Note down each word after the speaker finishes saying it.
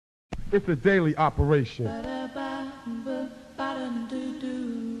It's a daily operation.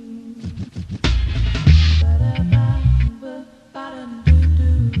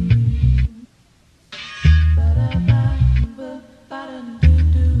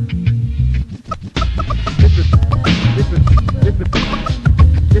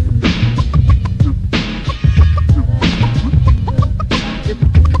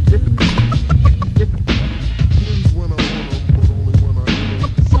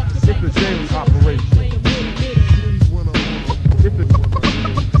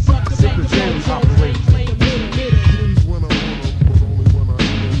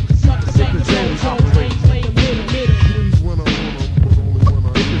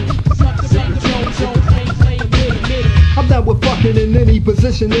 In any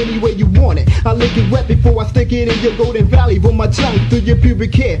position, any way you want it. I lick it wet before I stick it in your golden valley. With my tongue through your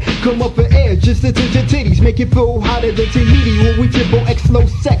pubic hair, come up for air just to touch your titties, make it feel hotter than Tahiti. When we triple X slow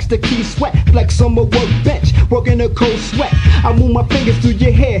sex, the key sweat, flex on my workbench, working a cold sweat. I move my fingers through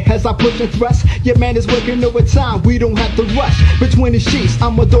your hair as I push and thrust. Your man is working overtime, we don't have to rush. Between the sheets,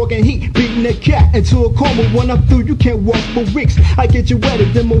 I'm a dog in heat, beating a cat into a coma. When I'm through, you can't walk for weeks. I get you wetter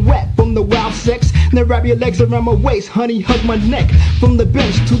than my wet from the wild sex. Now wrap your legs around my waist, honey, hug my neck. From the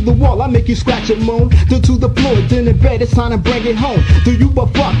bench to the wall, I make you scratch and moan. Then to the floor, then in bed, it's time to bring it home. Do you but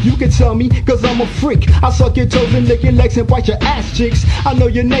fuck? You can tell me, cause I'm a freak. I suck your toes and lick your legs and bite your ass cheeks. I know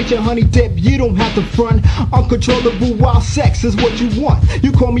your nature, honey dip, you don't have to front. Uncontrollable wild sex is what you want.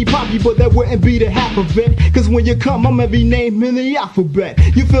 You call me Poppy, but that wouldn't be the half of it. Cause when you come, I'm every name in the alphabet.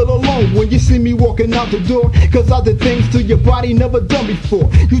 You feel alone when you see me walking out the door, cause I did things to your body never done before.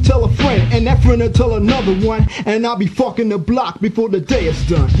 You tell a friend, and that friend will tell another one, and I'll be fucking the block before the day is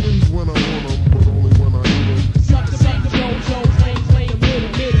done.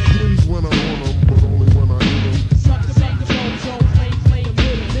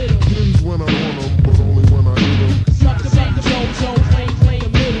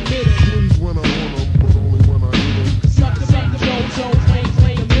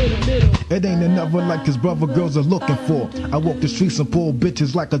 It ain't another like his brother girls are looking for. I walk the streets and pull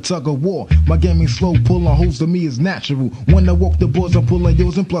bitches like a tug of war. My game ain't slow, pulling hoes to me is natural. When I walk the boards, I'm pulling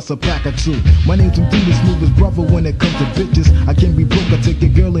yours and plus a pack or two. My name's the smoothest brother when it comes to bitches. I can be broke, I take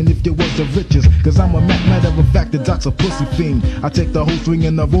your girl and if you was the richest. Cause I'm a matter of fact, the doc's a pussy fiend. I take the whole swing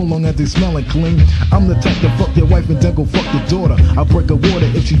and I roll long as they smelling clean. I'm the type to fuck your wife and then go fuck your daughter. I break her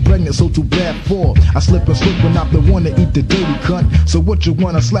water if she's pregnant, so too bad for her. I slip and slip when I'm the one to eat the dirty cunt. So what you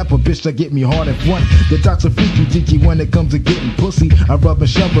wanna slap a bitch that get me hard in front? The doc's a freaky deaky when it comes to getting pussy. I rub and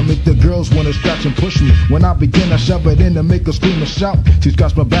shove her, make the girls wanna scratch and push me. When I begin, I shove it in to make her scream and shout. She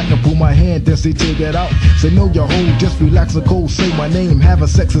scratch my back and pull my hand, then say take that out. Say no, your hoe, just relax and cold, say my name. Having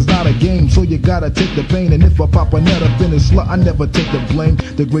sex is not a game, so you gotta take the pain. And if I pop a nut up in a slut, I never take the blame.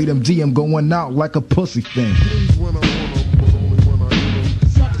 The great MD, I'm going out like a pussy thing.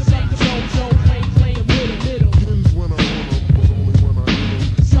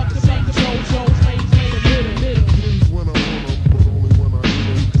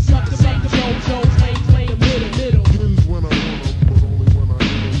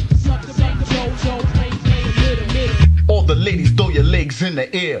 Ladies, throw your legs in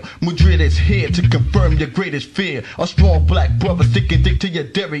the air. Madrid is here to confirm your greatest fear. A strong black brother sticking dick to your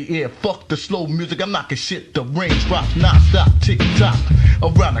dairy ear. Fuck the slow music, I'm knocking shit. The range drops non-stop, tick-tock,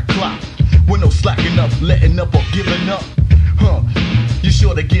 around the clock. With no slacking up, letting up or giving up. You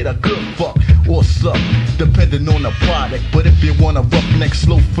sure to get a good fuck or suck, depending on the product. But if you want a roughneck,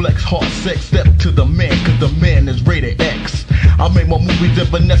 slow flex, hard sex, step to the man, cause the man is rated X. I make my movies in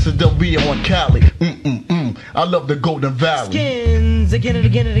Vanessa Del Rio and Cali. I love the Golden Valley. Skins again and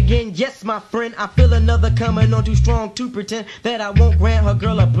again and again. Yes, my friend, I feel another coming on too strong to pretend that I won't grant her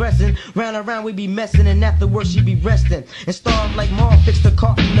girl a blessing. Round and round we be messing, and afterwards she be resting. And starved like Ma fixed a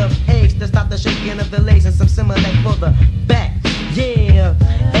carton of eggs to stop the shaking of the legs and some Similac for the back. Yeah,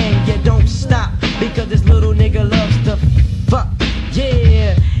 and you don't stop because this little nigga loves to fuck.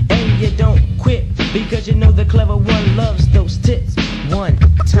 Yeah, and you don't quit because you know the clever one loves those tits. One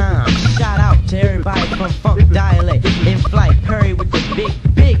time, shout out to everybody from Funk Dialect in flight. Hurry with the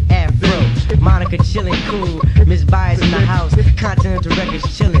big afro. Monica chillin' cool. Miss Bias in the house. Continental Records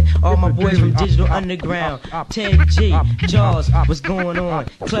chillin'. All my boys from Digital Underground. Ted G, Jaws, what's going on?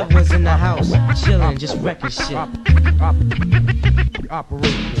 Clever ones in the house. Chillin', just record shit.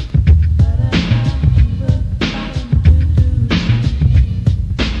 Operation.